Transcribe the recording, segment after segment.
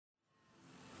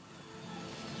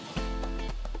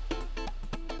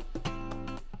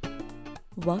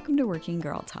Welcome to Working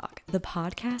Girl Talk, the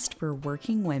podcast for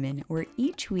working women, where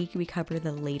each week we cover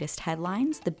the latest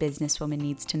headlines the businesswoman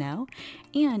needs to know,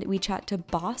 and we chat to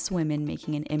boss women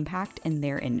making an impact in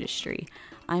their industry.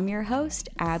 I'm your host,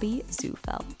 Abby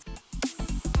Zufeld.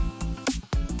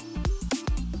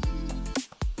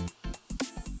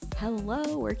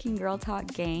 Hello, Working Girl Talk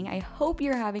gang. I hope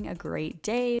you're having a great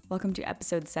day. Welcome to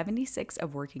episode 76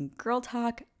 of Working Girl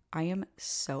Talk. I am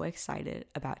so excited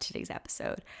about today's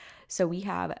episode. So we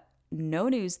have no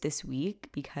news this week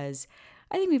because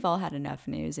I think we've all had enough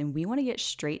news and we want to get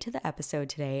straight to the episode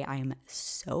today. I am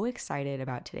so excited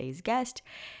about today's guest.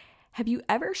 Have you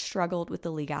ever struggled with the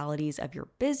legalities of your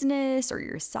business or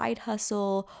your side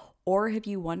hustle? Or have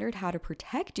you wondered how to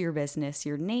protect your business,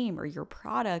 your name, or your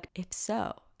product? If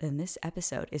so, then this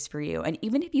episode is for you. And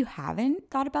even if you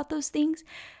haven't thought about those things,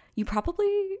 you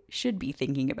probably should be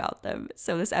thinking about them.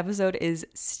 So this episode is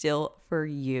still for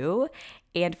you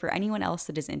and for anyone else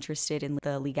that is interested in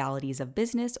the legalities of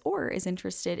business or is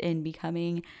interested in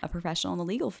becoming a professional in the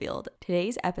legal field.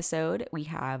 Today's episode, we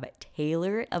have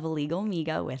Taylor of Legal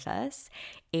Miga with us,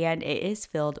 and it is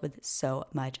filled with so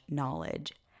much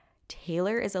knowledge.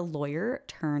 Taylor is a lawyer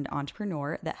turned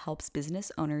entrepreneur that helps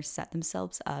business owners set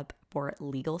themselves up for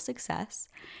legal success.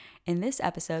 In this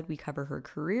episode, we cover her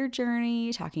career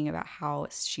journey, talking about how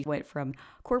she went from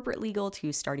corporate legal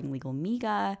to starting Legal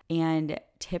Miga, and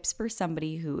tips for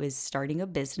somebody who is starting a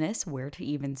business, where to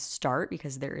even start,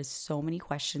 because there is so many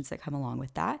questions that come along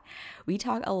with that. We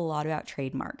talk a lot about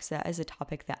trademarks. That is a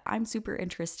topic that I'm super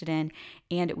interested in,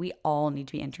 and we all need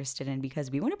to be interested in because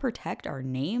we want to protect our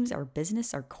names, our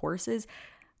business, our courses.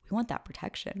 We want that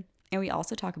protection. And we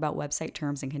also talk about website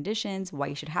terms and conditions, why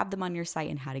you should have them on your site,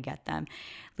 and how to get them.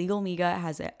 Legal Miga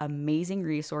has amazing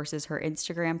resources. Her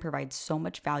Instagram provides so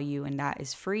much value, and that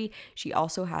is free. She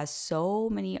also has so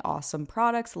many awesome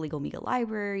products, the Legal Miga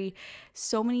library,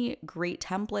 so many great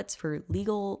templates for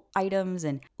legal items,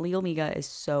 and Legal Miga is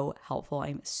so helpful.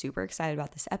 I'm super excited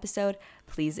about this episode.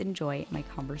 Please enjoy my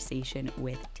conversation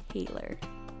with Taylor.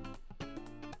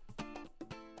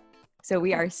 So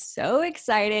we are so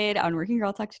excited on Working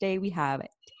Girl Talk today. We have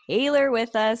Taylor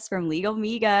with us from Legal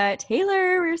Miga.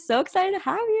 Taylor, we're so excited to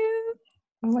have you.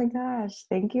 Oh my gosh,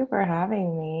 thank you for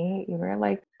having me. You were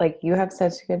like you have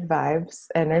such good vibes,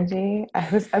 energy. I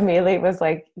was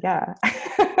like, yeah.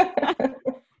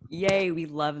 Yay, we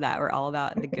love that. We're all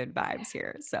about the good vibes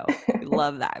here. So we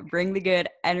love that. Bring the good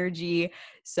energy.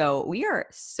 So we are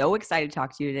so excited to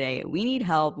talk to you today. We need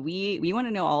help. We want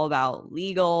to know all about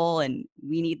legal and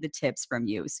we need the tips from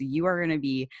you. So you are going to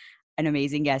be an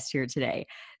amazing guest here today.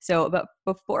 So, but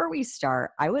before we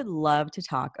start, I would love to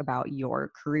talk about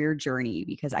your career journey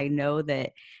because I know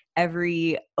that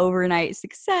every overnight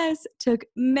success took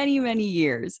many, many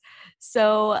years.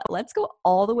 So let's go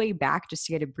all the way back just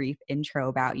to get a brief intro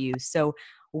about you. So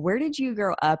where did you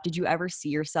grow up? Did you ever see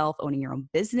yourself owning your own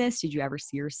business? Did you ever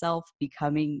see yourself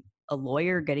becoming a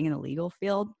lawyer, getting in the legal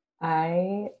field?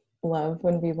 I love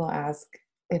when people ask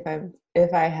if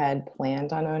I had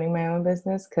planned on owning my own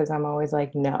business, because I'm always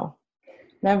like, no,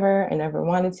 never. I never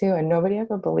wanted to, and nobody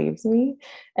ever believes me,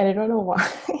 and I don't know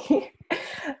why.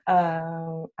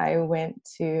 I went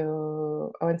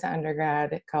to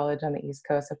undergrad at college on the East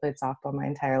Coast. I played softball my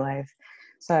entire life.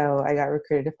 So I got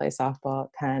recruited to play softball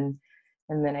at Penn.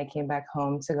 And then I came back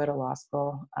home to go to law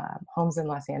school. Home's in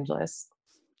Los Angeles.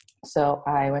 So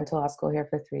I went to law school here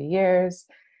for 3 years.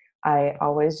 I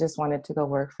always just wanted to go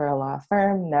work for a law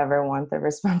firm, never want the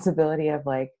responsibility of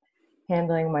like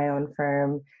handling my own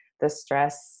firm. The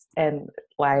stress and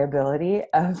liability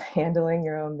of handling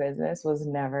your own business was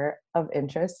never of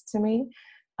interest to me.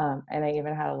 And I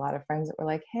even had a lot of friends that were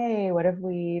like, hey, what if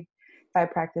I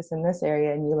practice in this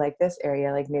area and you like this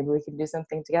area, like maybe we can do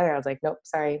something together. I was like, nope,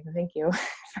 sorry, thank you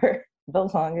for the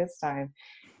longest time.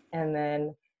 And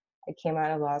then I came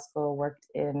out of law school, worked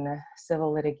in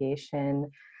civil litigation,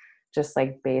 just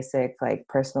like basic, like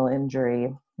personal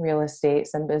injury, real estate,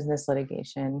 some business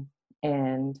litigation.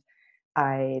 And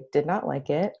I did not like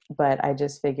it, but I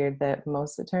just figured that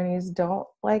most attorneys don't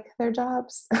like their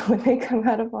jobs when they come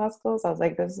out of law school. So I was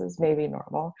like, this is maybe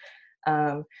normal.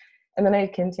 And then I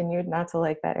continued not to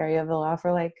like that area of the law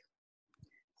for like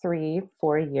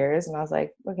 3-4 years. And I was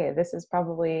like, okay, this is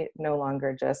probably no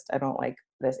longer just, I don't like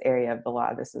this area of the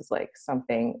law. This is like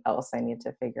something else I need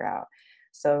to figure out.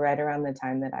 So right around the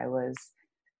time that I was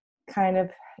kind of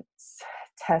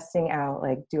testing out,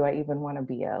 like, do I even want to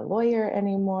be a lawyer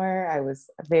anymore? I was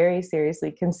very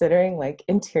seriously considering like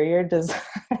interior design.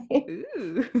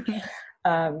 Ooh.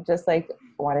 Just like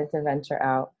wanted to venture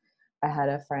out. I had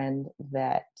a friend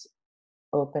that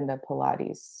opened a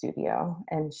Pilates studio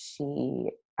and she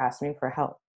asked me for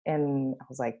help. And I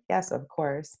was like, yes, of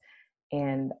course.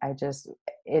 And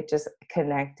it just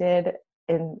connected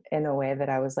in a way that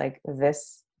I was like,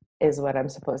 this is what I'm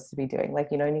supposed to be doing. Like,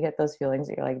 and you get those feelings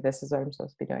that you're like, this is what I'm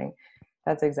supposed to be doing.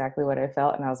 That's exactly what I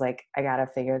felt. And I was like, I got to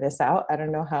figure this out. I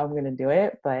don't know how I'm going to do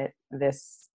it, but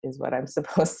this is what I'm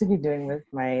supposed to be doing with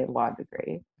my law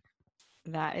degree.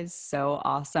 That is so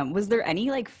awesome. Was there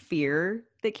any like fear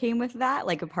that came with that?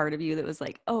 Like a part of you that was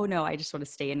like, oh no, I just want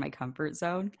to stay in my comfort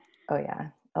zone? Oh yeah,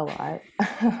 a lot.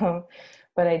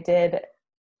 But I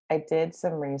did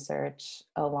some research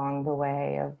along the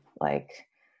way of like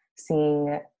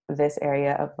seeing this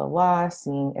area of the law,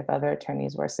 seeing if other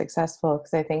attorneys were successful.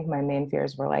 Because I think my main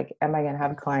fears were like, am I going to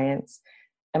have clients?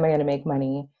 Am I going to make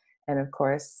money? And of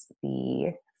course,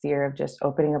 the fear of just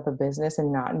opening up a business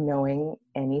and not knowing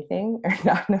anything or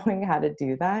not knowing how to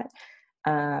do that.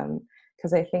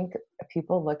 Because I think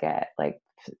people look at like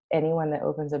anyone that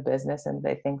opens a business and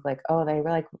they think like, oh, they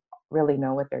like really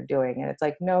know what they're doing. And it's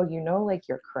like, no, like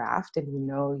your craft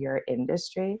and your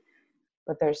industry,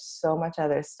 but there's so much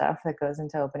other stuff that goes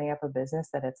into opening up a business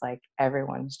that it's like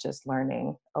everyone's just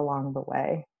learning along the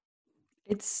way.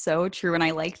 It's so true. And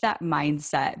I like that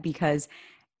mindset because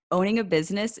owning a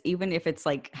business, even if it's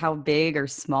like how big or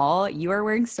small, you are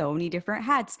wearing so many different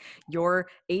hats. Your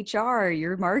HR,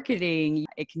 your marketing,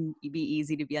 it can be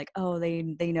easy to be like, oh, they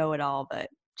know it all, but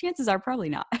chances are probably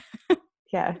not.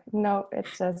 Yeah, no,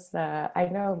 it's just I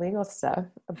know legal stuff,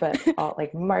 but all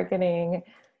like marketing,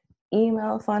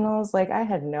 email funnels, like I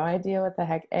had no idea what the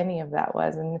heck any of that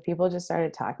was, and people just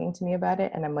started talking to me about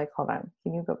it, and I'm like, hold on,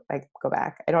 can you go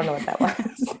back? I don't know what that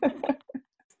was.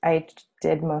 I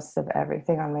did most of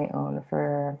everything on my own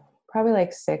for probably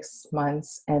like 6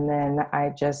 months, and then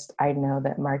I know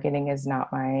that marketing is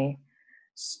not my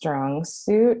strong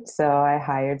suit, so I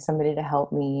hired somebody to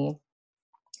help me,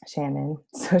 Shannon,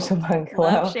 Social Love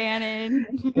Bungalow.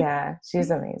 Shannon. Yeah, she's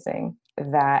amazing.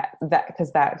 That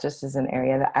because that just is an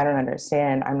area that I don't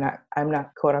understand. I'm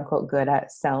not quote unquote good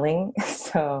at selling.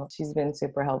 So she's been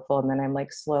super helpful. And then I'm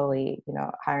like slowly,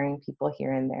 hiring people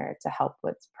here and there to help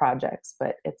with projects.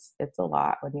 But it's a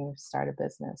lot when you start a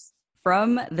business.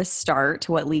 From the start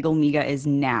to what Legal Miga is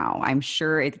now, I'm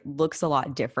sure it looks a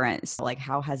lot different. So like,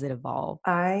 how has it evolved?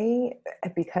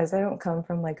 Because I don't come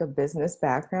from like a business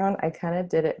background, I kind of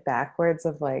did it backwards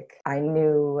of like, I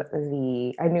knew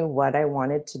what I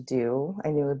wanted to do. I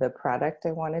knew the product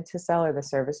I wanted to sell or the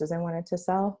services I wanted to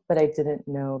sell, but I didn't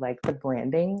know like the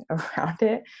branding around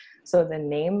it. So the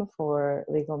name for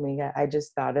Legal Miga, I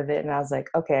just thought of it and I was like,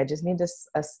 okay, I just need to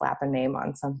slap a name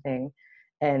on something.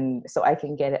 And so I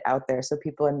can get it out there so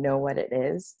people know what it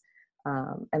is.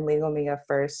 And Legal Miga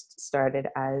first started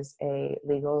as a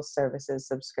legal services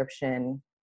subscription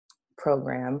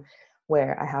program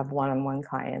where I have one-on-one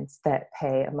clients that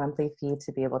pay a monthly fee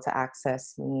to be able to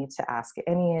access me to ask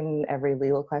any and every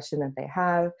legal question that they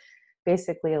have,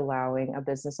 basically allowing a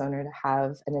business owner to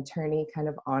have an attorney kind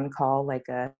of on call like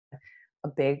a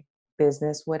big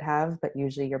business would have, but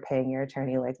usually you're paying your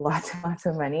attorney like lots and lots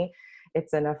of money.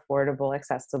 It's an affordable,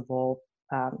 accessible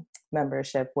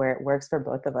membership where it works for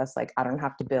both of us. Like I don't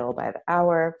have to bill by the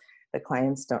hour. The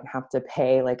clients don't have to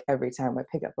pay like every time I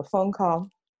pick up a phone call.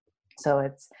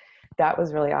 So that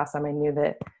was really awesome. I knew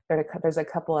that there's a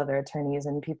couple other attorneys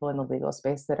and people in the legal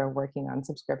space that are working on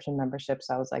subscription memberships.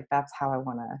 So I was like, that's how I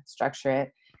want to structure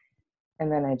it.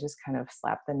 And then I just kind of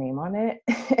slapped the name on it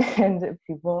and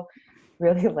people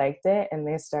really liked it. And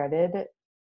they started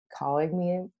calling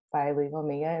me by Legal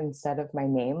Miga instead of my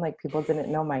name. Like people didn't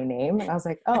know my name. And I was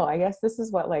like, oh, I guess this is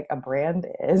what like a brand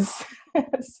is.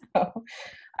 So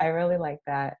I really like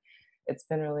that. It's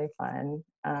been really fun.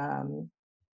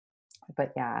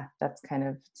 But yeah, that's kind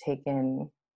of taken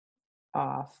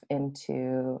off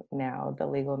into now the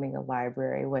Legal Miga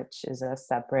Library, which is a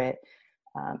separate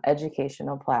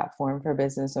educational platform for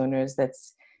business owners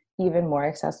that's even more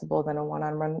accessible than a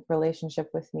one-on-one relationship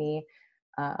with me.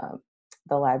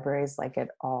 The library is like an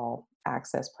all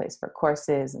access place for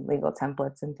courses and legal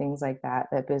templates and things like that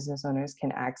business owners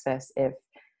can access if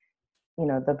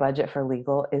the budget for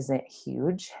legal isn't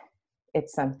huge.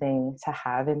 It's something to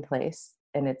have in place,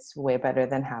 and it's way better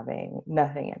than having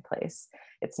nothing in place.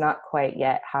 It's not quite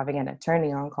yet having an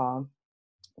attorney on call,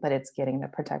 but it's getting the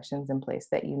protections in place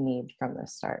that you need from the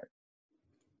start.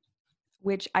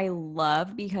 Which I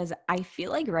love because I feel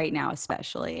like right now,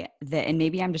 especially that, and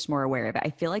maybe I'm just more aware of it,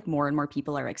 I feel like more and more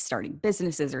people are like starting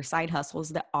businesses or side hustles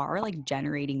that are like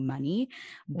generating money,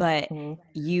 but Mm-hmm.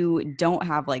 you don't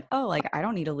have like, oh, like I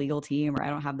don't need a legal team or I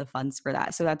don't have the funds for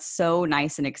that. So that's so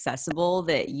nice and accessible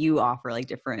that you offer like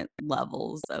different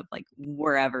levels of like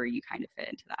wherever you kind of fit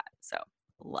into that. So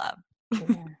love.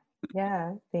 Yeah.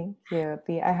 Yeah, thank you.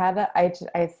 I have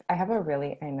a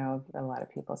really, I know a lot of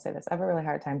people say this, I have a really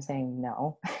hard time saying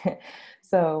no.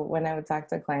 So when I would talk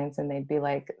to clients and they'd be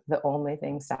like, the only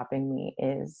thing stopping me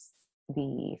is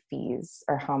the fees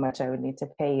or how much I would need to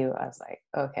pay you. I was like,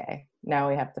 okay, now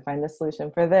we have to find a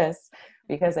solution for this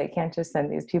because I can't just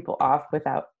send these people off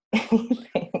without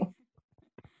anything.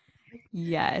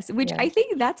 Yes, which Yeah. I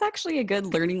think that's actually a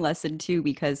good learning lesson too,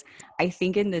 because I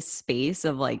think in this space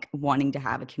of like wanting to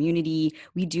have a community,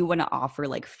 we do want to offer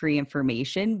like free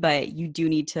information, but you do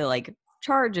need to like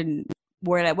charge and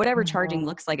whatever charging Mhm.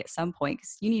 looks like at some point,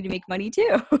 because you need to make money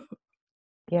too.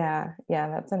 Yeah, yeah,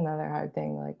 that's another hard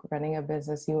thing, like running a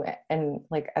business, and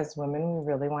like as women,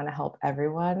 we really want to help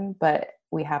everyone, but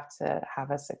we have to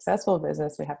have a successful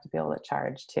business. We have to be able to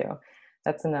charge too.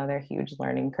 That's another huge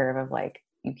learning curve of like,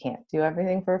 you can't do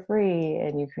everything for free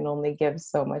and you can only give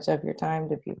so much of your time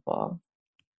to people.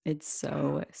 It's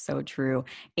so, so true.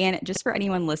 And just for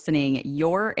anyone listening,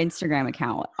 your Instagram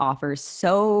account offers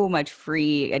so much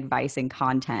free advice and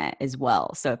content as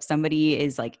well. So if somebody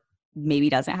is like maybe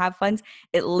doesn't have funds,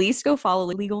 at least go follow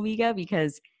Legal Miga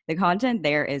because the content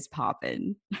there is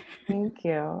popping. Thank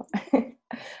you.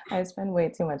 I spend way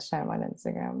too much time on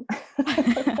Instagram.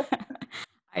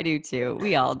 I do too.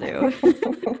 We all do.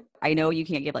 I know you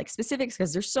can't give like specifics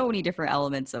because there's so many different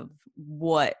elements of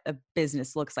what a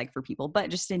business looks like for people,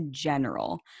 but just in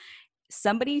general,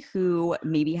 somebody who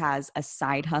maybe has a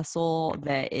side hustle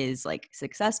that is like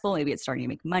successful, maybe it's starting to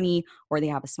make money or they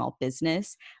have a small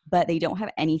business, but they don't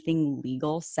have anything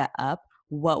legal set up,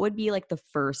 what would be like the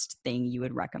first thing you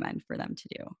would recommend for them to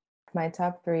do? My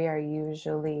top three are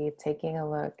usually taking a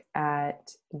look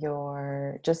at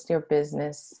your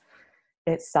business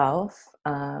itself,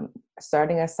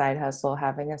 starting a side hustle,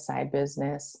 having a side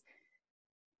business,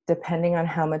 depending on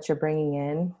how much you're bringing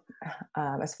in,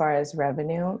 as far as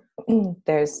revenue,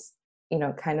 there's,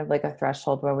 kind of like a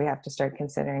threshold where we have to start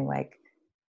considering like,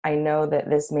 I know that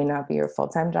this may not be your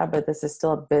full-time job, but this is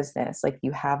still a business. Like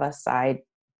you have a side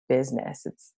business.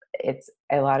 It's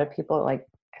a lot of people like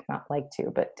not like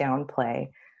to, but downplay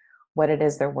what it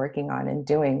is they're working on and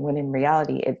doing when in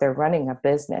reality they're running a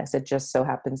business. It just so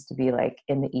happens to be like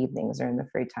in the evenings or in the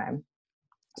free time.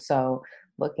 So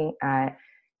looking at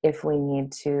if we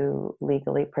need to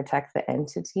legally protect the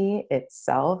entity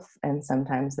itself, and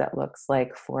sometimes that looks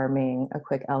like forming a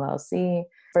quick LLC.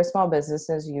 For small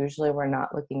businesses, usually we're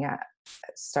not looking at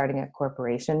starting a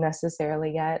corporation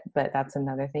necessarily yet, but that's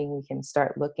another thing we can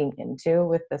start looking into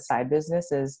with the side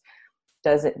business is,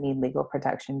 does it need legal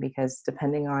protection? Because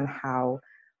depending on how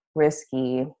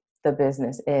risky the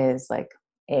business is, like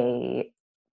a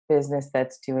business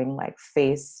that's doing like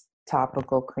face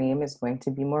topical cream is going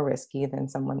to be more risky than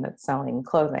someone that's selling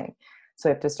clothing. So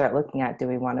we have to start looking at, do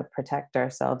we want to protect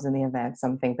ourselves in the event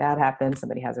something bad happens,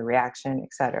 somebody has a reaction,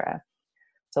 etc.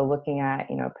 So looking at,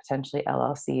 potentially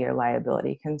LLC or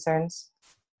liability concerns.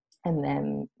 And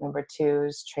then number two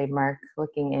is trademark,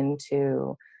 looking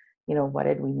into, what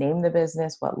did we name the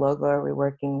business? What logo are we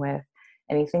working with?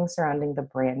 Anything surrounding the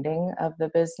branding of the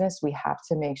business, we have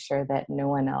to make sure that no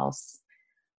one else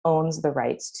owns the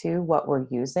rights to what we're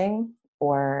using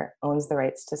or owns the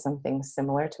rights to something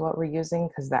similar to what we're using,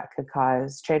 because that could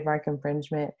cause trademark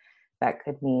infringement. That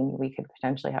could mean we could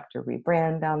potentially have to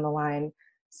rebrand down the line.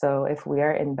 So if we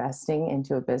are investing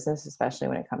into a business, especially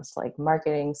when it comes to like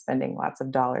marketing, spending lots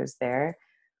of dollars there,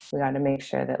 we got to make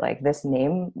sure that like this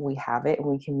name, we have it and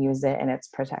we can use it and it's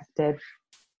protected.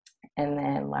 And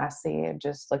then lastly,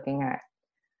 just looking at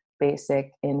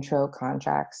basic intro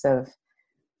contracts of,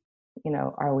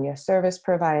 are we a service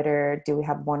provider? Do we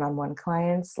have one-on-one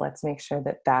clients? Let's make sure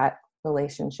that that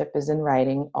relationship is in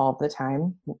writing all the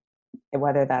time,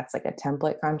 whether that's like a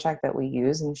template contract that we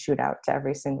use and shoot out to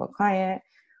every single client,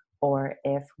 or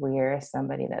if we're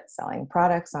somebody that's selling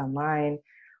products online,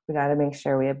 we got to make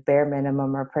sure we have bare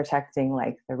minimum or protecting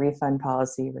like the refund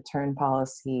policy, return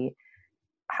policy,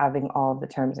 having all of the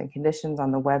terms and conditions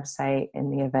on the website in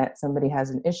the event somebody has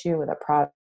an issue with a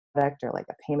product or like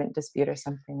a payment dispute or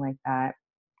something like that.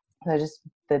 So just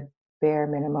the bare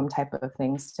minimum type of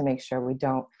things to make sure we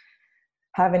don't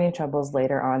have any troubles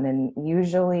later on. And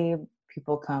usually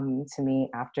people come to me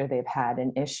after they've had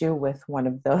an issue with one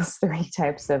of those three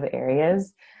types of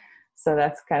areas. So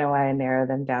that's kind of why I narrow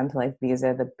them down to like, these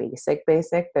are the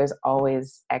basic. There's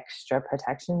always extra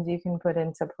protections you can put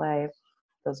into play.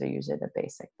 Those are usually the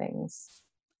basic things.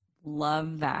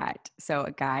 Love that. So,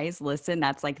 guys, listen,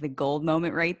 that's like the gold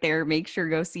moment right there. Make sure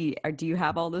go see, do you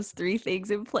have all those three things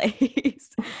in place?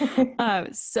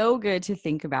 So good to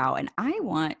think about. And I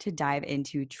want to dive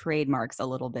into trademarks a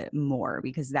little bit more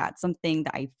because that's something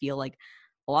that I feel like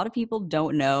a lot of people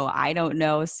don't know. I don't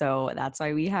know. So that's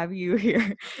why we have you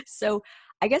here. So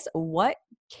I guess what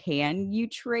can you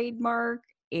trademark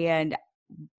and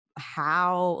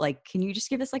how, like, can you just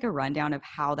give us like a rundown of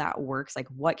how that works? Like,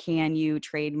 what can you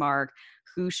trademark?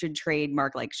 Who should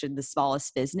trademark? Like, should the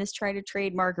smallest business try to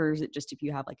trademark, or is it just if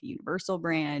you have like a universal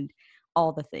brand,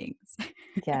 all the things?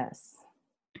 Yes,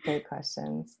 great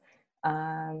questions.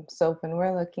 So when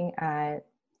we're looking at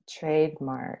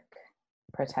trademark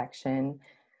protection,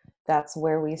 that's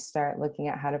where we start looking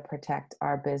at how to protect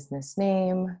our business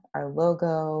name, our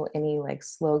logo, any like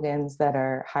slogans that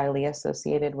are highly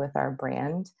associated with our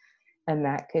brand. And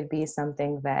that could be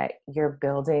something that you're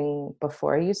building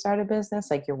before you start a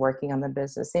business, like you're working on the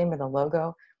business name or the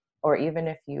logo, or even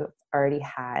if you already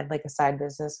had like a side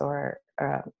business or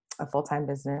a full-time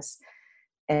business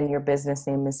and your business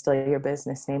name is still your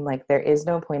business name. Like there is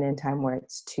no point in time where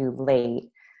it's too late.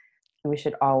 We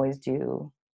should always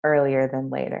do earlier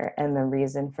than later. And the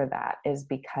reason for that is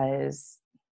because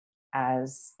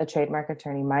as a trademark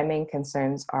attorney, my main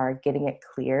concerns are getting it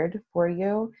cleared for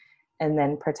you and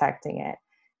then protecting it.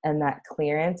 And that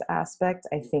clearance aspect,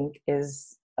 I think,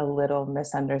 is a little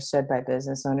misunderstood by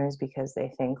business owners because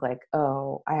they think like,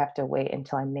 oh, I have to wait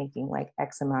until I'm making like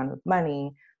X amount of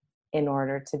money in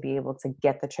order to be able to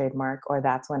get the trademark, or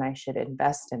that's when I should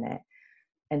invest in it.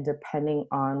 And depending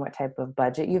on what type of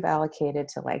budget you've allocated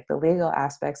to like the legal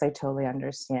aspects, I totally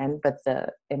understand. But the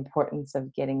importance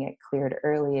of getting it cleared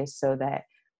early is so that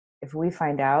if we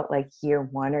find out like year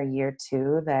one or year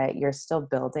two that you're still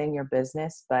building your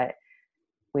business, but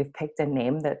we've picked a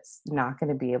name that's not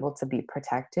going to be able to be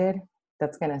protected,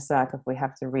 that's going to suck if we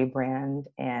have to rebrand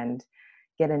and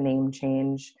get a name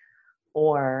change,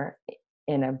 or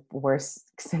in a worse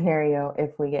scenario,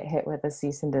 if we get hit with a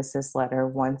cease and desist letter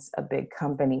once a big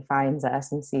company finds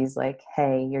us and sees like,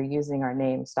 hey, you're using our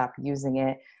name, stop using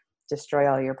it,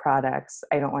 destroy all your products,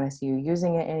 I don't want to see you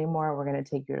using it anymore, we're going to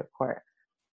take you to court.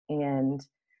 And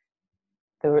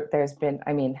there's been,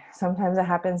 I mean, sometimes it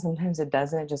happens, sometimes it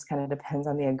doesn't. It just kind of depends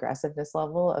on the aggressiveness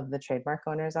level of the trademark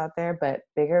owners out there. But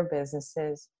bigger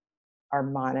businesses are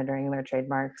monitoring their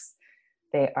trademarks.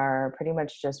 They are pretty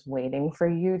much just waiting for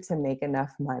you to make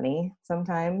enough money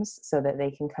sometimes so that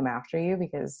they can come after you,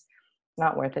 because it's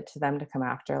not worth it to them to come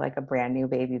after like a brand new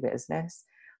baby business.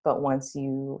 But once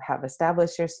you have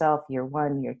established yourself, year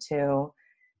one, year two,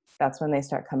 that's when they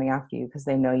start coming after you because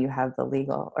they know you have the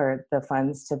legal or the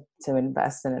funds to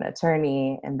invest in an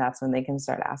attorney, and that's when they can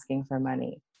start asking for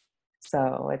money.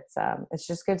 So it's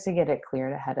just good to get it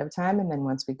cleared ahead of time, and then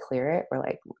once we clear it, we're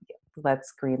like,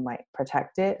 let's green light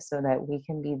protect it so that we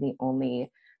can be the only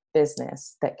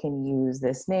business that can use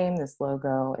this name, this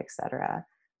logo, etc.,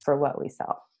 for what we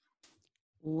sell.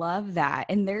 Love that.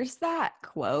 And there's that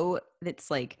quote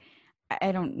that's like,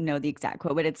 I don't know the exact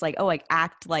quote, but it's like, oh, like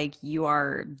act like you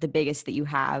are the biggest that you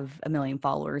have a million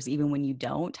followers, even when you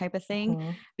don't, type of thing.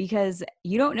 Mm-hmm. Because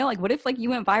you don't know, like, what if like you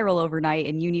went viral overnight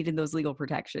and you needed those legal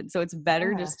protections? So it's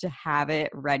better Yeah. just to have it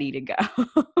ready to go.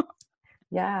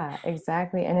 Yeah,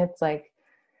 exactly. And it's like,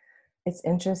 it's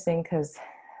interesting because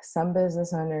some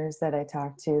business owners that I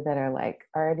talk to that are like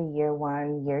already year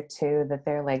one, year two, that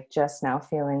they're like just now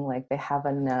feeling like they have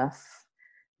enough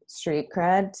street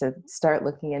cred to start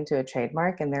looking into a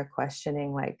trademark, and they're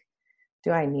questioning like,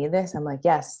 do I need this? I'm like,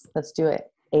 yes, let's do it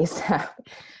ASAP.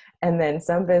 And then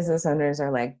some business owners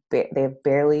are like, they've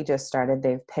barely just started,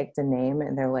 they've picked a name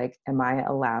and they're like, am I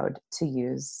allowed to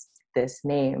use this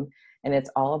name? And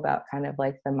it's all about kind of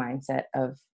like the mindset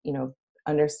of,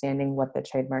 understanding what the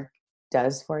trademark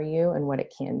does for you and what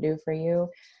it can do for you,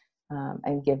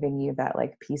 and giving you that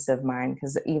like peace of mind.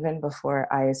 Because even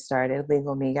before I started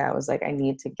Legal Miga, I was like, I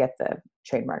need to get the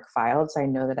trademark filed so I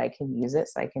know that I can use it,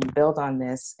 so I can build on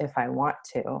this if I want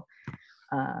to.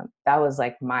 That was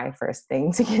like my first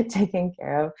thing to get taken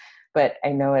care of. But I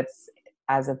know it's,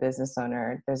 as a business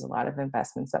owner, there's a lot of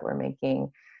investments that we're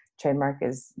making. Trademark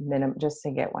is minimum, just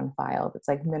to get one filed, it's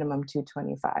like minimum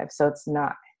 $225. So it's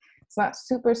not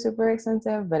super, super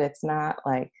expensive, but it's not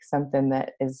like something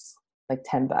that is like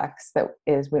 $10 that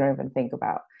is, we don't even think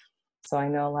about. So I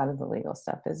know a lot of the legal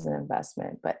stuff is an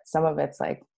investment, but some of it's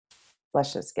like,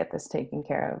 let's just get this taken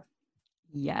care of.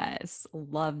 Yes,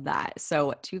 love that.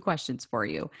 So, two questions for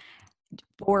you.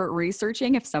 For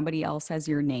researching if somebody else has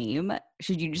your name,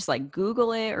 should you just like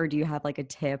Google it, or do you have like a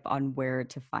tip on where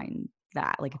to find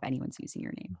that? Like if anyone's using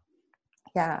your name?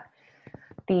 Yeah.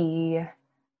 The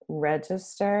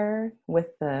register with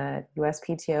the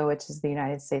USPTO, which is the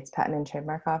United States Patent and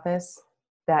Trademark Office,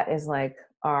 that is like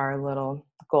our little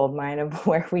gold mine of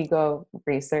where we go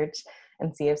research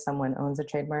and see if someone owns a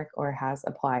trademark or has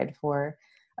applied for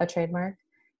a trademark.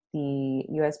 the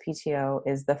USPTO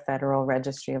is the federal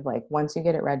registry of like, once you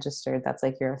get it registered, that's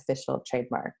like your official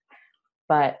trademark.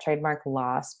 But trademark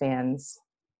law spans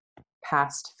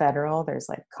past federal. There's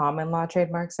like common law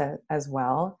trademarks as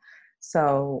well.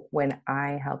 So when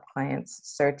I help clients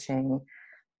searching,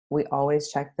 we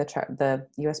always check the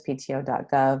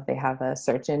USPTO.gov. They have a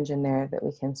search engine there that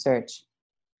we can search.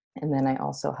 And then I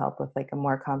also help with like a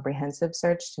more comprehensive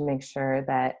search to make sure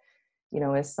that,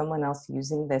 is someone else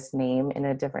using this name in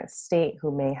a different state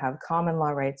who may have common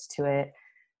law rights to it?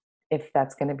 If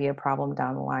that's going to be a problem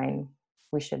down the line,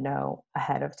 we should know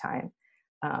ahead of time.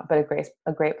 But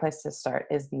a great place to start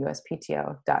is the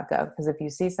USPTO.gov, because if you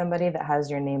see somebody that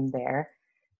has your name there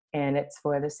and it's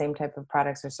for the same type of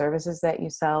products or services that you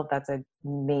sell, that's a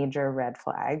major red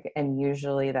flag. And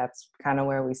usually that's kind of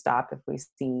where we stop if we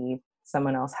see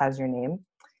someone else has your name.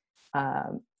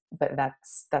 But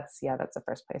that's the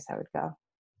first place I would go.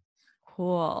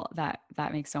 Cool. That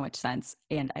makes so much sense.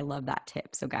 And I love that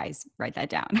tip. So guys, write that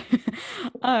down.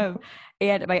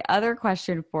 And my other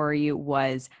question for you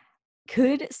was,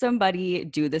 could somebody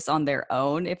do this on their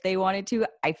own if they wanted to?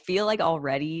 I feel like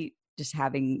already just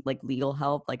having like legal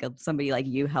help, like somebody like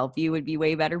you help you would be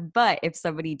way better. But if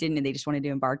somebody didn't and they just wanted to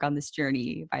embark on this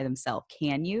journey by themselves,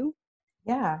 can you?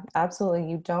 Yeah, absolutely.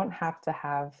 You don't have to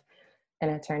have an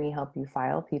attorney help you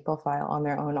file. People file on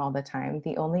their own all the time.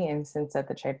 The only instance that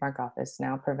the trademark office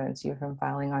now prevents you from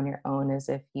filing on your own is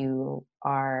if you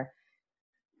are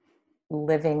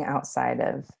living outside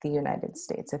of the United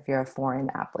States, if you're a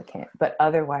foreign applicant. But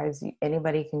otherwise,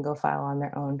 anybody can go file on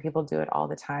their own. People do it all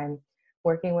the time.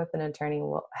 Working with an attorney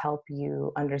will help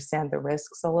you understand the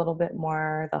risks a little bit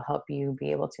more. They'll help you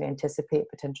be able to anticipate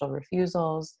potential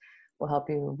refusals, will help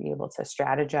you be able to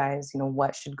strategize,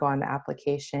 what should go on the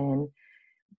application.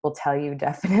 Will tell you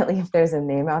definitely if there's a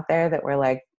name out there that we're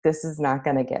like, this is not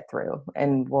going to get through,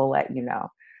 and we'll let you know.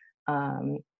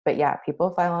 But yeah,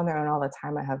 people file on their own all the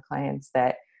time. I have clients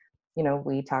that,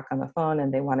 we talk on the phone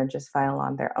and they want to just file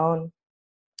on their own.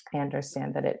 I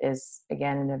understand that it is,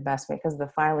 again, an investment because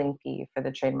the filing fee for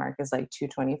the trademark is like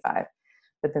 $225.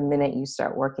 But the minute you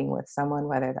start working with someone,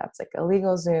 whether that's like a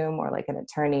LegalZoom or like an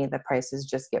attorney, the prices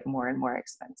just get more and more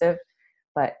expensive.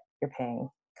 But you're paying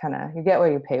you get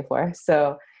what you pay for.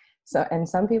 So, and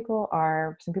some people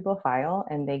file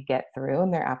and they get through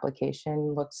and their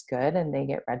application looks good and they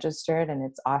get registered and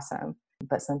it's awesome.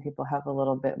 But some people have a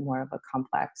little bit more of a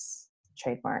complex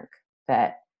trademark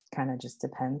that kind of just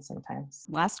depends sometimes.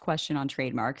 Last question on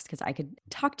trademarks, because I could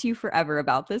talk to you forever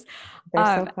about this.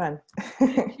 They're so fun.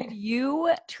 Could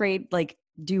you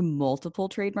do multiple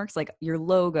trademarks, like your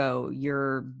logo,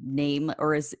 your name,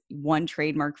 or is one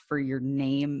trademark for your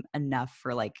name enough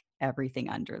for like everything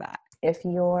under that? If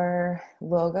your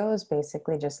logo is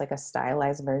basically just like a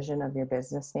stylized version of your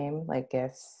business name, like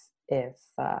if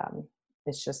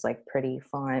it's just like pretty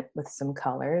font with some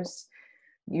colors,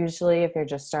 usually if you're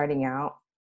just starting out,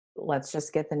 let's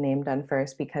just get the name done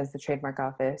first, because the trademark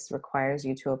office requires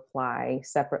you to apply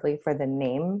separately for the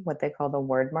name, what they call the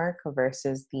word mark,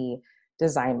 versus the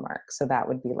design mark. So that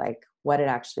would be like what it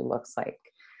actually looks like.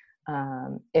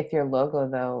 If your logo,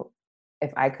 though,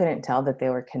 if I couldn't tell that they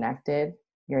were connected,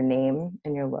 your name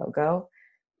and your logo,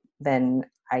 then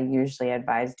I usually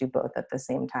advise do both at the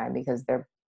same time, because they're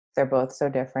both so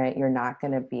different. You're not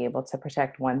going to be able to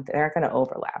protect one. They're not going to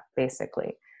overlap,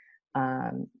 basically.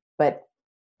 But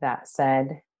that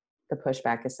said, the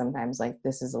pushback is sometimes like,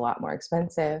 this is a lot more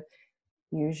expensive.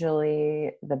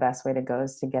 Usually the best way to go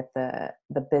is to get the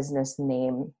business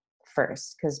name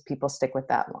first, because people stick with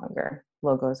that longer.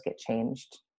 Logos get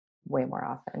changed way more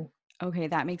often. Okay,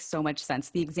 that makes so much sense.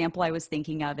 The example I was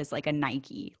thinking of is like a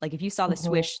Nike. Like if you saw the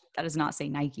swoosh, that does not say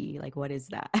Nike. Like, what is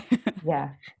that?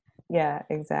 Yeah,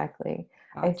 exactly.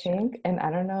 Gotcha. I think, and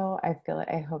I don't know, I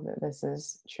hope that this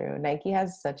is true. Nike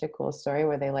has such a cool story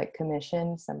where they like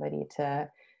commission somebody to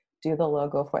do the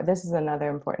logo for. This is another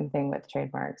important thing with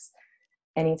trademarks.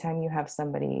 Anytime you have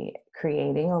somebody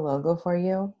creating a logo for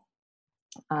you,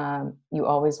 you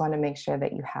always want to make sure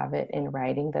that you have it in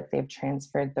writing that they've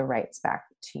transferred the rights back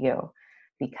to you.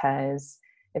 Because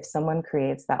if someone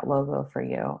creates that logo for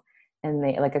you and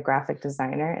they, like a graphic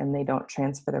designer, and they don't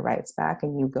transfer the rights back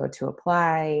and you go to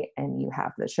apply and you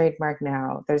have the trademark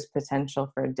now, there's potential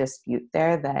for a dispute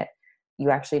there that you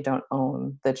actually don't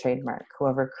own the trademark.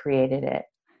 Whoever created it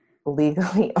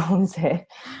legally owns it.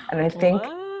 And I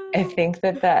think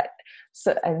that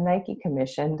so Nike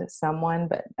commissioned someone,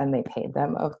 and they paid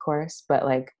them, of course, but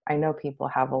like I know people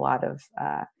have a lot of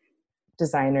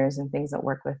designers and things that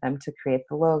work with them to create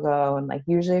the logo. And like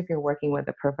usually if you're working with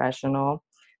a professional,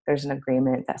 there's an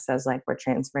agreement that says like we're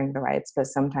transferring the rights. But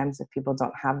sometimes if people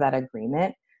don't have that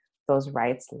agreement, those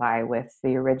rights lie with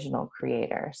the original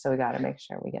creator. So we got to make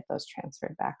sure we get those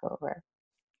transferred back over.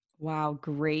 Wow,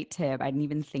 great tip. I didn't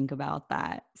even think about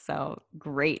that. So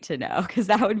great to know because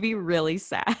that would be really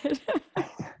sad.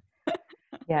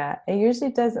 Yeah, it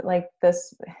usually doesn't like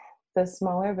this. The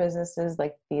smaller businesses,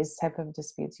 like these type of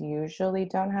disputes usually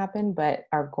don't happen, but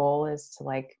our goal is to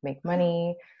like make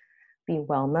money, be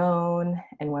well known.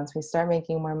 And once we start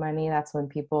making more money, that's when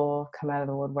people come out of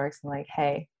the woodworks and like,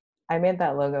 hey, I made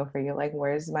that logo for you. Like,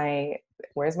 where's my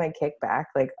kickback?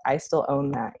 Like, I still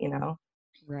own that, you know?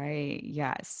 Right.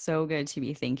 Yeah. So good to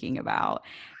be thinking about.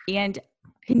 And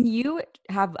can you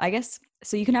have, I guess,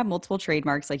 so you can have multiple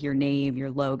trademarks like your name, your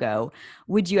logo.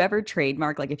 Would you ever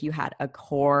trademark, like if you had a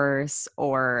course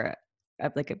or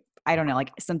like a, I don't know,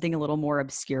 like something a little more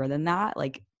obscure than that?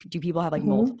 Like, do people have like Hmm.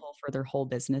 multiple for their whole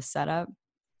business setup?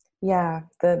 Yeah,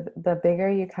 the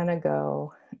bigger you kind of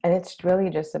go, and it's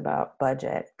really just about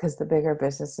budget because the bigger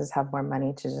businesses have more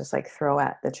money to just like throw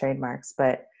at the trademarks.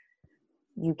 But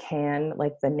you can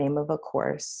like the name of a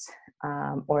course,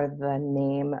 or the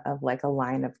name of like a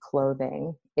line of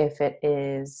clothing if it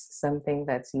is something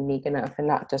that's unique enough and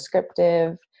not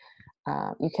descriptive.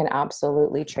 You can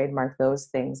absolutely trademark those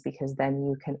things because then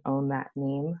you can own that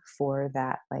name for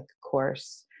that like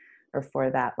course or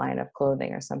for that line of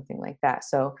clothing or something like that.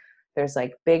 So there's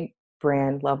like big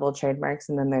brand level trademarks,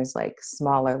 and then there's like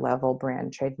smaller level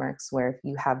brand trademarks where if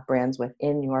you have brands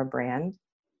within your brand,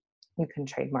 you can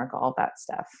trademark all that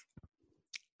stuff.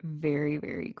 Very,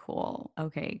 very cool.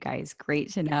 Okay, guys,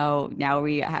 great to know. Now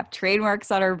we have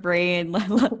trademarks on our brain.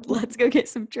 Let's go get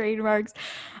some trademarks.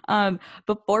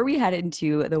 Before we head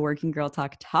into the Working Girl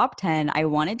Talk top 10, I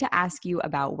wanted to ask you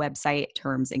about website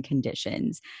terms and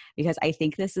conditions because I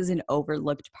think this is an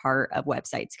overlooked part of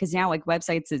websites. Because now, like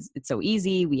websites, it's so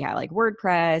easy. We have like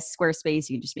WordPress, Squarespace.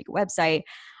 You can just make a website.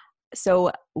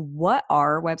 So, what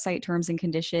are website terms and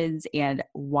conditions, and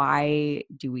why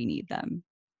do we need them?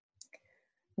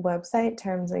 Website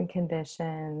terms and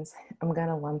conditions, I'm going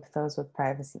to lump those with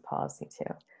privacy policy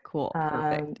too. Cool, Um,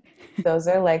 perfect. those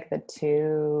are like the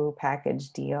two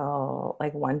package deal,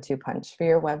 like 1-2 punch for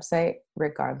your website,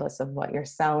 regardless of what you're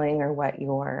selling or what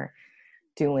you're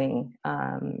doing.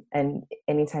 And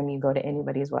anytime you go to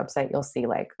anybody's website, you'll see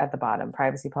like at the bottom,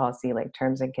 privacy policy, like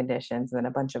terms and conditions, and then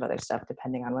a bunch of other stuff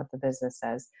depending on what the business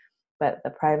says. But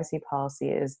the privacy policy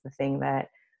is the thing that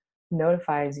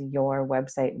notifies your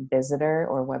website visitor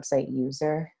or website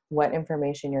user what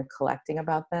information you're collecting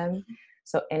about them.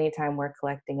 So anytime we're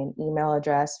collecting an email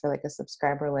address for like a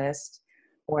subscriber list,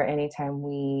 or anytime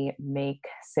we make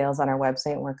sales on our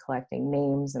website and we're collecting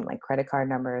names and like credit card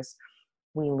numbers,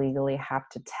 we legally have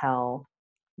to tell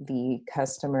the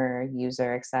customer,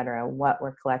 user, etc., what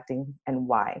we're collecting and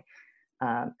why.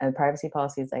 And privacy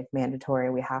policy is like mandatory.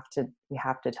 We have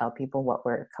to tell people what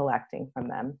we're collecting from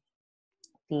them.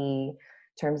 The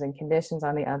terms and conditions,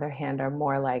 on the other hand, are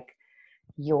more like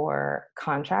your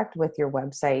contract with your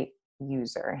website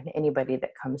user and anybody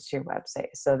that comes to your website.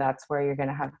 So that's where you're going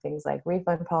to have things like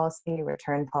refund policy,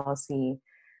 return policy,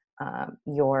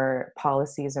 your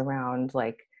policies around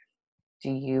like, do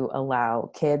you allow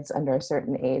kids under a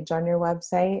certain age on your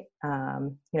website?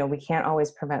 We can't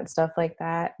always prevent stuff like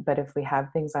that, but if we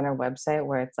have things on our website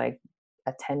where it's like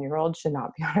a 10-year-old should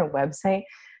not be on our website,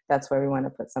 that's where we want to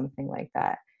put something like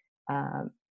that.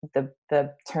 Um,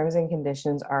 the terms and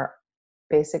conditions are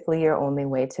basically your only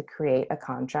way to create a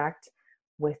contract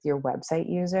with your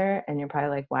website user. And you're probably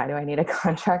like, why do I need a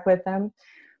contract with them?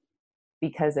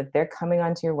 Because if they're coming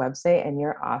onto your website and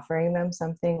you're offering them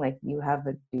something, like you have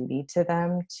a duty to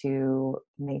them to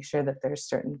make sure that there's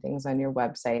certain things on your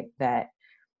website that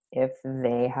if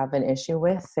they have an issue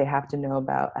with, they have to know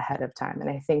about ahead of time. And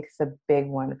I think the big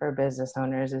one for business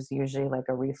owners is usually like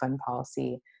a refund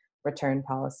policy, return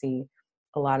policy.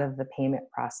 A lot of the payment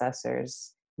processors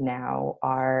now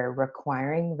are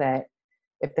requiring that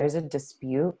if there's a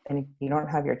dispute and if you don't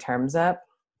have your terms up,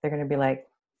 they're going to be like,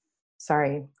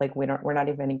 sorry, like we're not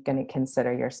even going to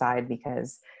consider your side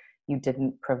because you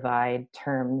didn't provide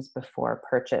terms before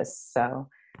purchase. So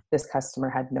this customer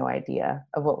had no idea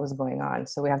of what was going on.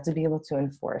 So we have to be able to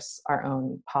enforce our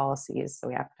own policies. So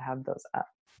we have to have those up.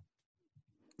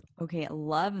 Okay, I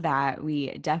love that.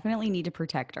 We definitely need to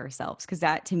protect ourselves because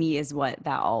that to me is what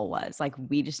that all was. Like,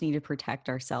 we just need to protect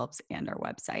ourselves and our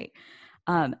website.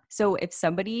 So if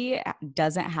somebody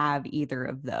doesn't have either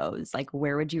of those, like,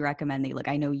 where would you recommend they look?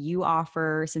 I know you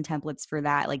offer some templates for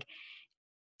that. Like,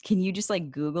 can you just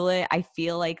like Google it? I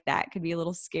feel like that could be a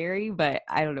little scary, but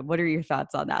I don't know. What are your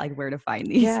thoughts on that? Like, where to find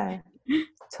these? Yeah,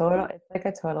 it's like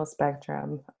a total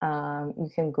spectrum. You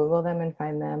can Google them and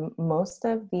find them.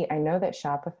 I know that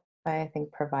Shopify I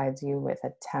think provides you with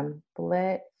a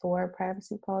template for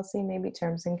privacy policy, maybe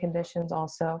terms and conditions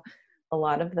also. A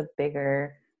lot of the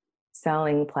bigger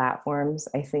selling platforms,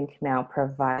 I think, now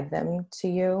provide them to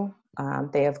you.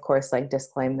 They of course like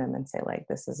disclaim them and say like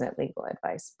this isn't legal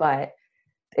advice, but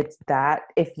it's that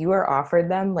if you are offered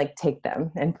them, like take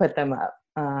them and put them up,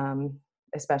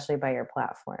 especially by your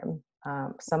platform.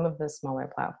 Some of the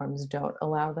smaller platforms don't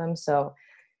allow them, so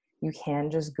you can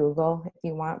just Google if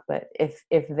you want, but if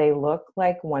they look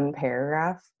like one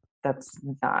paragraph, that's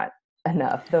not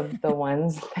enough. The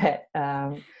ones that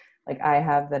like I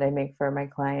have that I make for my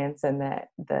clients and that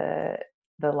the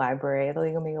library, the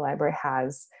Legal Media Library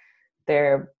has,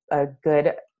 they're a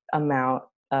good amount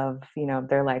of,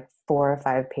 they're like 4 or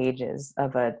 5 pages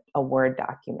of a Word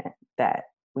document that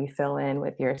we fill in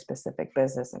with your specific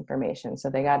business information. So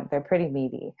they're pretty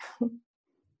meaty.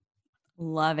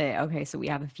 Love it. Okay, so we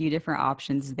have a few different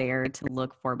options there to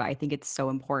look for, but I think it's so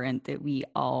important that we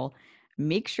all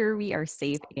make sure we are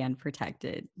safe and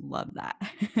protected. Love that.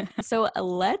 So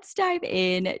let's dive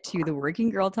in to the Working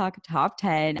Girl Talk top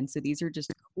 10. And so these are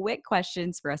just quick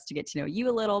questions for us to get to know you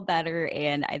a little better,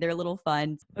 and they're a little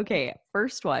fun. Okay,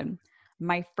 first one.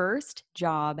 My first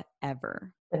job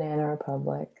ever. Banana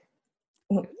Republic.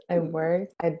 But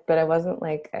I wasn't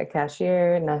like a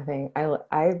cashier, nothing.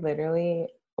 I literally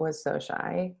was so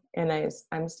shy, and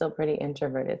I'm still pretty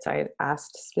introverted. So I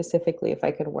asked specifically if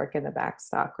I could work in the back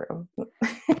stock room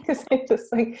because I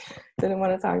just like didn't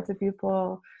want to talk to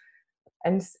people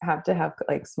and have to have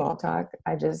like small talk.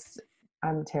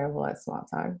 I'm terrible at small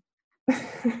talk.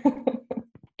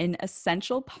 An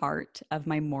essential part of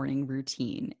my morning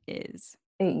routine is.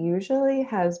 It usually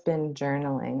has been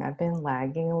journaling. I've been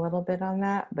lagging a little bit on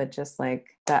that, but just like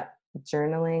that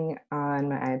journaling on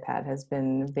my iPad has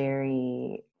been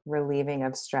very relieving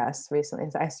of stress recently.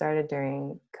 I started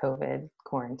during COVID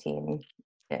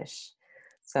quarantine-ish.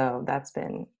 So that's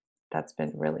been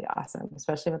really awesome,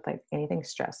 especially with like anything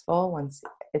stressful. Once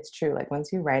it's true, like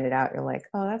once you write it out, you're like,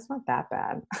 oh, that's not that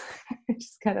bad.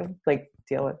 Just kind of like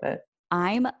deal with it.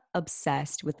 I'm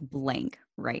obsessed with blank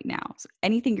right now. So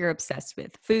anything you're obsessed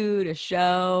with, food, a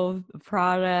show, a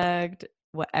product,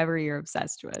 whatever you're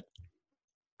obsessed with.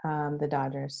 The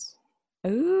Dodgers.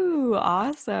 Ooh,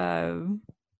 awesome.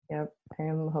 Yep. I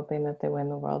am hoping that they win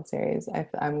the World Series.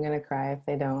 I'm going to cry if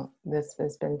they don't. This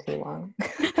has been too long.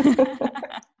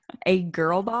 A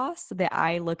girl boss that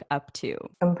I look up to.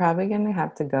 I'm probably going to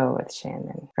have to go with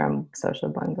Shannon from Social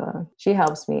Bungalow. She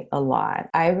helps me a lot.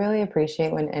 I really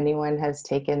appreciate when anyone has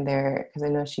taken because I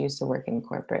know she used to work in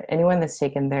corporate, anyone that's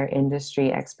taken their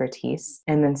industry expertise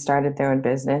and then started their own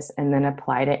business and then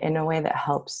applied it in a way that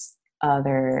helps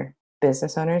other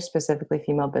business owners, specifically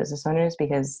female business owners,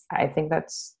 because I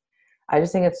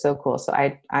just think it's so cool. So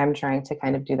I'm trying to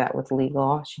kind of do that with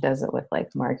legal. She does it with like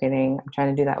marketing. I'm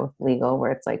trying to do that with legal,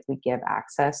 where it's like we give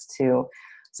access to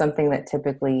something that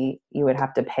typically you would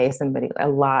have to pay somebody a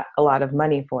lot of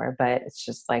money for. But it's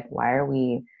just like, why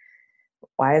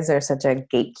is there such a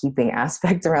gatekeeping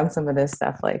aspect around some of this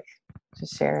stuff? Like,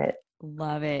 just share it.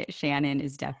 Love it. Shannon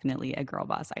is definitely a girl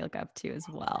boss I look up to as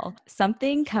well.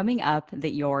 Something coming up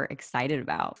that you're excited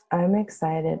about? I'm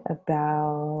excited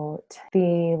about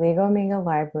the Legal Amiga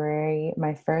Library,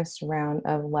 my first round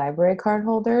of library card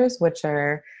holders, which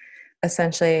are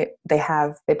essentially they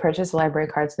purchase library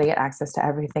cards, so they get access to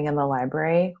everything in the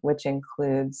library, which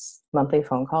includes monthly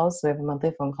phone calls. So we have a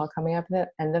monthly phone call coming up at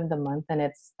the end of the month, and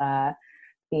it's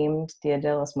themed Dia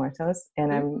de los Muertos,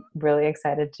 and I'm really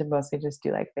excited to mostly just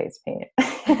do like face paint.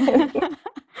 That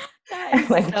is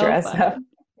like so dress fun. up.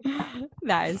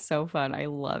 That is so fun. I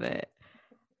love it.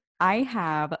 I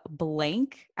have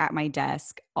blank at my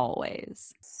desk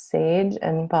always. Sage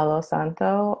and Palo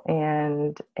Santo,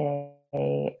 and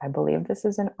I believe this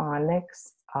is an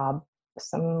onyx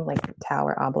some like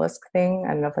tower obelisk thing.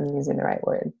 I don't know if I'm using the right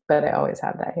word, but I always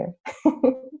have that here.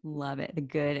 Love it. The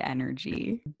good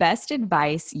energy. Best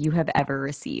advice you have ever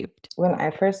received? When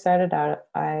I first started out,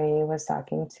 I was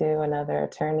talking to another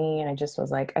attorney and I just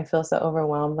was like, I feel so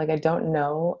overwhelmed. Like I don't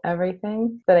know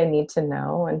everything that I need to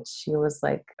know. And she was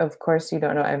like, of course you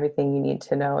don't know everything you need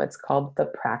to know. It's called the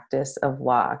practice of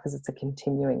law because it's a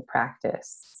continuing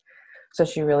practice. So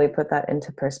she really put that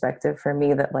into perspective for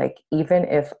me that like, even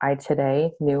if I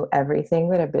today knew everything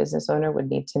that a business owner would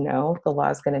need to know, the law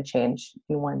is going to change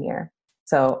in 1 year.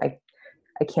 So I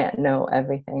can't know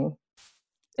everything.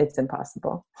 It's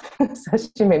impossible. So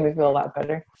she made me feel a lot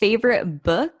better. Favorite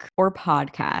book or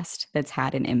podcast that's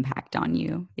had an impact on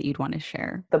you that you'd want to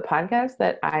share? The podcast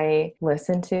that I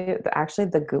listen to, actually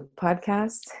the Goop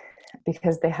podcast,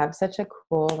 because they have such a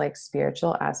cool like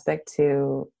spiritual aspect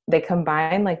they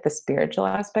combine like the spiritual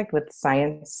aspect with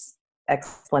science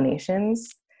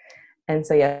explanations. And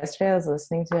so yesterday I was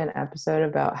listening to an episode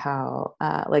about how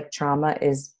like trauma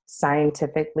is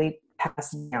scientifically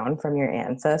passed down from your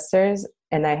ancestors.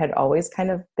 And I had always kind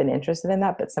of been interested in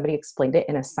that, but somebody explained it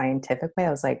in a scientific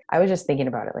way. I was just thinking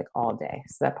about it like all day.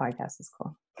 So that podcast is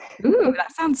cool. Ooh,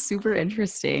 that sounds super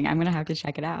interesting. I'm going to have to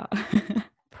check it out.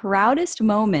 Proudest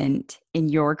moment in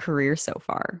your career so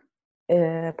far?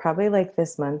 Probably like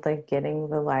this month, like getting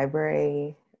the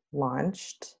library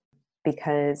launched,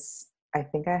 because I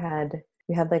think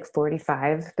we had like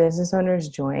 45 business owners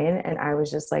join, and I was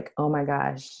just like, oh my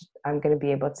gosh, I'm going to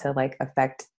be able to like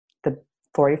affect the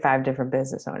 45 different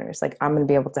business owners. Like I'm going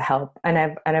to be able to help. And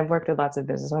I've worked with lots of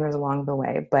business owners along the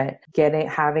way, but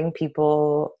having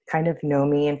people kind of know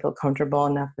me and feel comfortable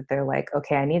enough that they're like,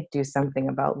 okay, I need to do something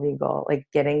about legal, like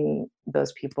getting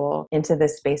those people into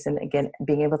this space and again,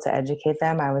 being able to educate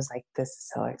them. I was like, this is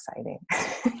so exciting.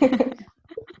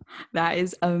 That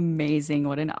is amazing.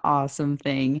 What an awesome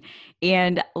thing.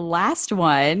 And last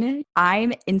one,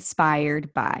 I'm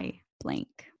inspired by blank.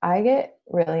 I get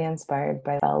really inspired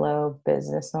by fellow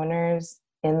business owners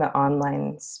in the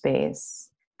online space,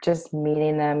 just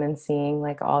meeting them and seeing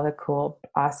like all the cool,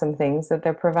 awesome things that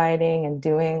they're providing and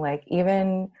doing. Like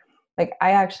even like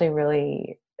I actually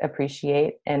really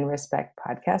appreciate and respect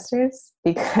podcasters,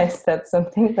 because that's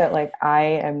something that like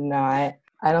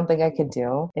I don't think I could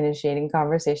do, initiating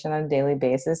conversation on a daily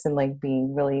basis and like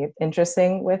being really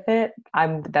interesting with it.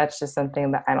 That's just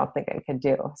something that I don't think I could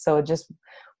do. So just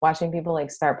watching people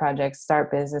like start projects, start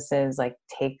businesses, like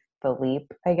take the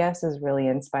leap, I guess, is really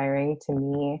inspiring to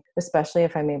me, especially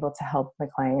if I'm able to help my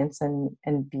clients and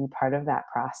be part of that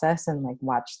process and like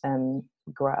watch them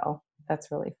grow.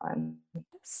 That's really fun.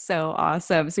 So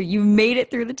awesome. So you made it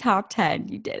through the top 10.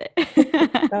 You did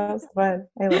it. That was fun.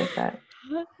 I like that.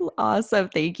 Awesome.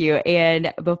 Thank you.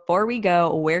 And before we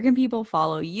go, where can people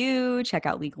follow you, check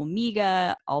out Legal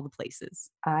Miga, all the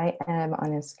places? I am on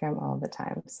Instagram all the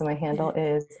time. So my handle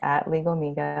is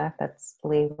 @LegalMiga. That's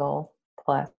legal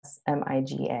plus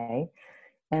MIGA.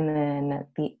 And then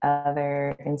the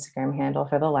other Instagram handle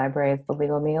for the library is the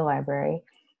Legal Miga Library.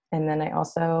 And then I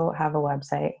also have a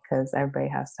website, because everybody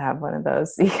has to have one of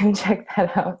those. So you can check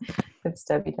that out. It's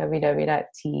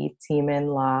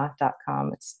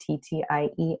www.tiemanlaw.com. It's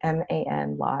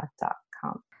TTIEMAN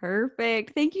law.com.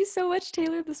 Perfect. Thank you so much,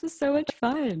 Taylor. This was so much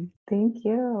fun. Thank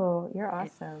you. You're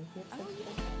awesome.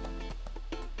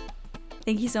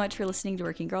 Thank you so much for listening to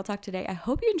Working Girl Talk today. I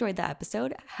hope you enjoyed that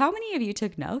episode. How many of you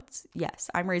took notes?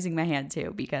 Yes, I'm raising my hand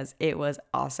too, because it was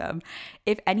awesome.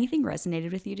 If anything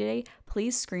resonated with you today,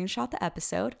 please screenshot the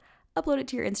episode, upload it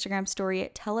to your Instagram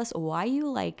story, tell us why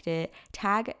you liked it,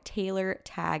 tag Taylor,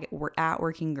 tag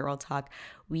 @Working Girl Talk.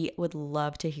 We would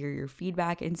love to hear your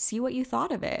feedback and see what you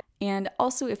thought of it. And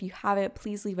also, if you haven't,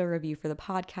 please leave a review for the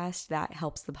podcast. That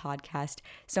helps the podcast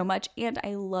so much. And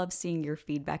I love seeing your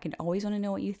feedback and always want to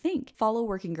know what you think. Follow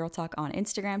Working Girl Talk on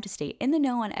Instagram to stay in the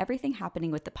know on everything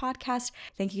happening with the podcast.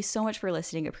 Thank you so much for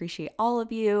listening. Appreciate all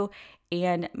of you.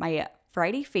 And my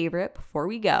Friday favorite before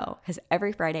we go, because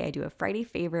every Friday I do a Friday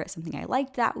favorite, something I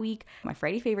liked that week. My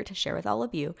Friday favorite to share with all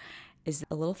of you is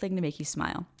a little thing to make you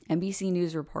smile. NBC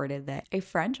News reported that a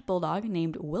French bulldog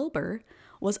named Wilbur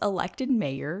was elected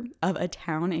mayor of a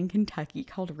town in Kentucky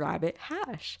called Rabbit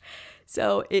Hash.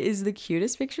 So it is the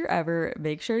cutest picture ever.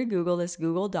 Make sure to Google this,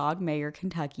 Google dog mayor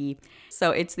Kentucky.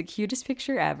 So it's the cutest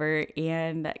picture ever.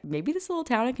 And maybe this little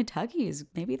town in Kentucky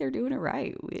maybe they're doing it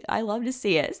right. I love to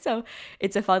see it. So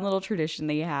it's a fun little tradition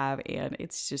they have, and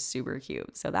it's just super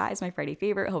cute. So that is my Friday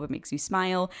favorite. Hope it makes you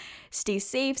smile. Stay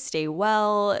safe, stay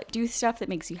well, do stuff that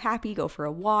makes you happy. Go for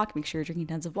a walk. Make sure you're drinking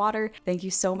tons of water. Thank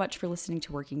you so much for listening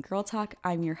to Working Girl Talk.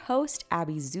 I'm your host,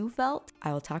 Abby Zufelt.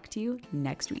 I will talk to you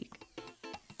next week.